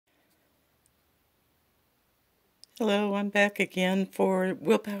Hello, I'm back again for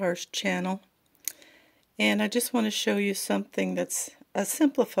Willpower's channel, and I just want to show you something that's a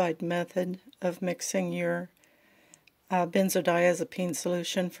simplified method of mixing your benzodiazepine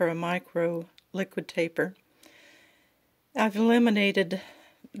solution for a micro liquid taper. I've eliminated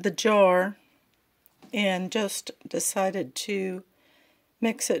the jar and just decided to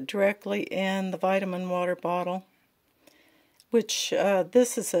mix it directly in the vitamin water bottle, which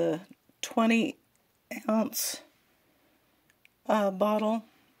this is a 20-ounce bottle,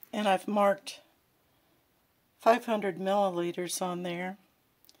 and I've marked 500 milliliters on there,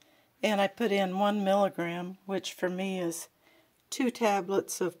 and I put in 1 milligram, which for me is 2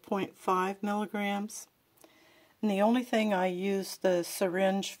 tablets of 0.5 milligrams. And the only thing I use the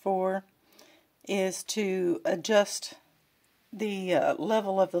syringe for is to adjust the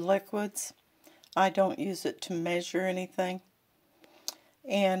level of the liquids. I don't use it to measure anything.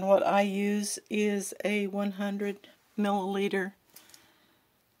 And what I use is a 100 milliliter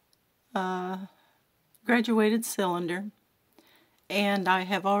graduated cylinder, and I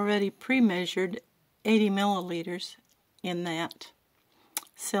have already pre-measured 80 milliliters in that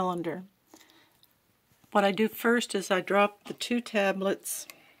cylinder. What I do first is I drop the 2 tablets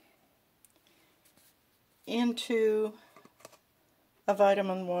into a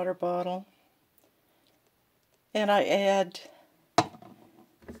vitamin water bottle, and I add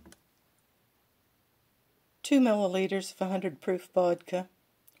 2 milliliters of 100 proof vodka,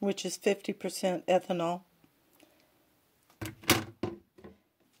 which is 50% ethanol.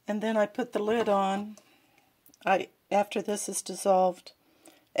 And then I put the lid on. After this is dissolved,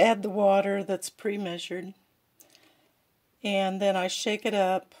 add the water that's pre-measured, and then I shake it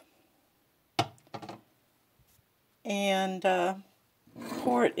up and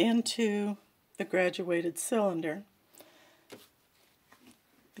pour it into the graduated cylinder.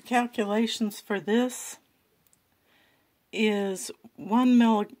 The calculations for this is 1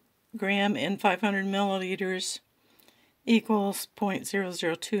 milligram in 500 milliliters equals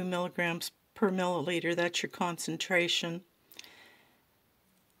 0.002 milligrams per milliliter. That's your concentration.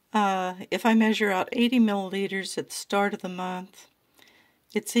 If I measure out 80 milliliters at the start of the month,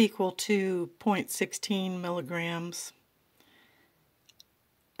 it's equal to 0.16 milligrams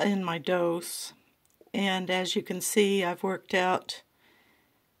in my dose. And as you can see, I've worked out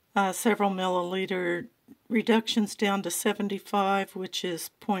several milliliter reductions down to 75, which is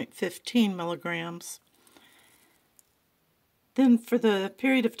 0.15 milligrams. Then for the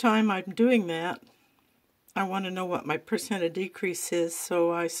period of time I'm doing that, I want to know what my percent of decrease is,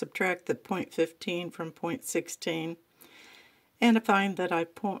 so I subtract the 0.15 from 0.16, and I find that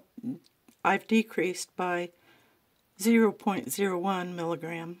I've decreased by 0.01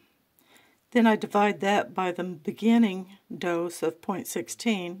 milligram. Then I divide that by the beginning dose of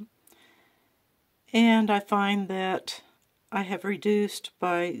 0.16, and I find that I have reduced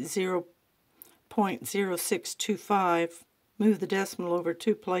by 0.0625. Move the decimal over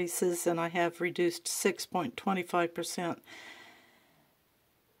 2 places, and I have reduced 6.25%.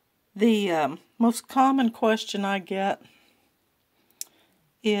 The most common question I get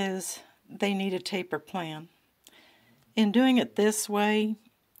is they need a taper plan. In doing it this way,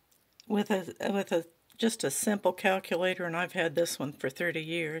 with just a simple calculator, and I've had this one for 30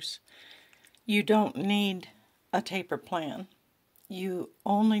 years, you don't need a taper plan. You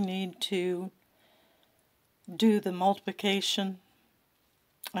only need to do the multiplication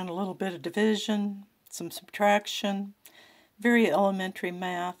and a little bit of division, some subtraction, very elementary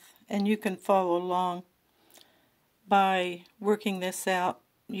math, and you can follow along by working this out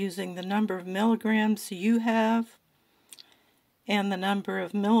using the number of milligrams you have and the number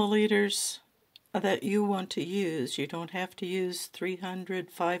of milliliters that you want to use. You don't have to use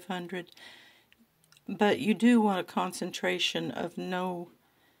 300, 500, but you do want a concentration of no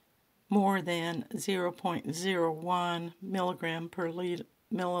more than 0.01 milligram per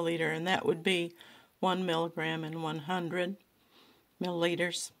milliliter, and that would be 1 milligram in 100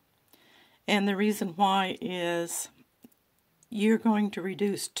 milliliters. And the reason why is you're going to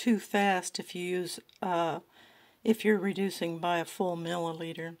reduce too fast if you use if you're reducing by a full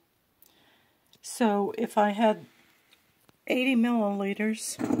milliliter. So if I had 80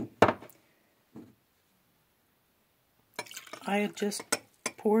 milliliters, I had just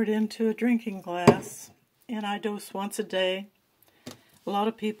poured into a drinking glass, and I dose once a day. A lot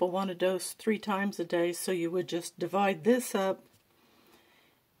of people want to dose 3 times a day, so you would just divide this up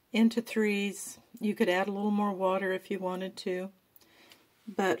into 3s. You could add a little more water if you wanted to,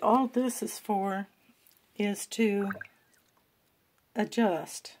 but all this is for is to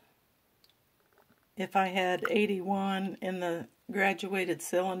adjust. If I had 81 in the graduated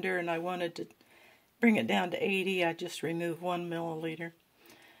cylinder and I wanted to bring it down to 80, I just remove 1 milliliter.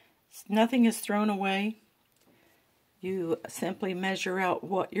 Nothing is thrown away. You simply measure out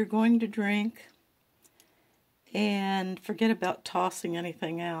what you're going to drink and forget about tossing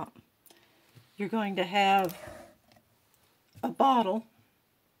anything out. You're going to have a bottle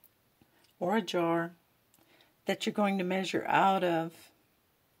or a jar that you're going to measure out of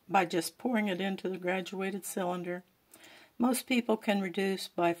by just pouring it into the graduated cylinder. Most people can reduce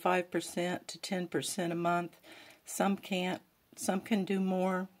by 5% to 10% a month. Some can't. Some can do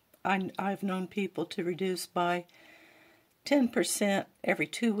more. I've known people to reduce by 10% every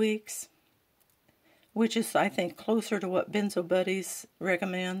 2 weeks, which is, I think, closer to what Benzo Buddies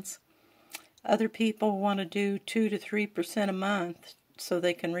recommends. Other people want to do 2 to 3% a month so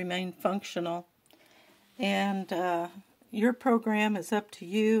they can remain functional. And your program is up to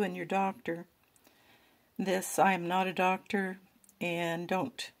you and your doctor. I am not a doctor, and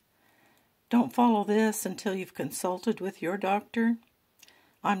don't follow this until you've consulted with your doctor.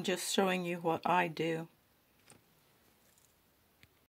 I'm just showing you what I do.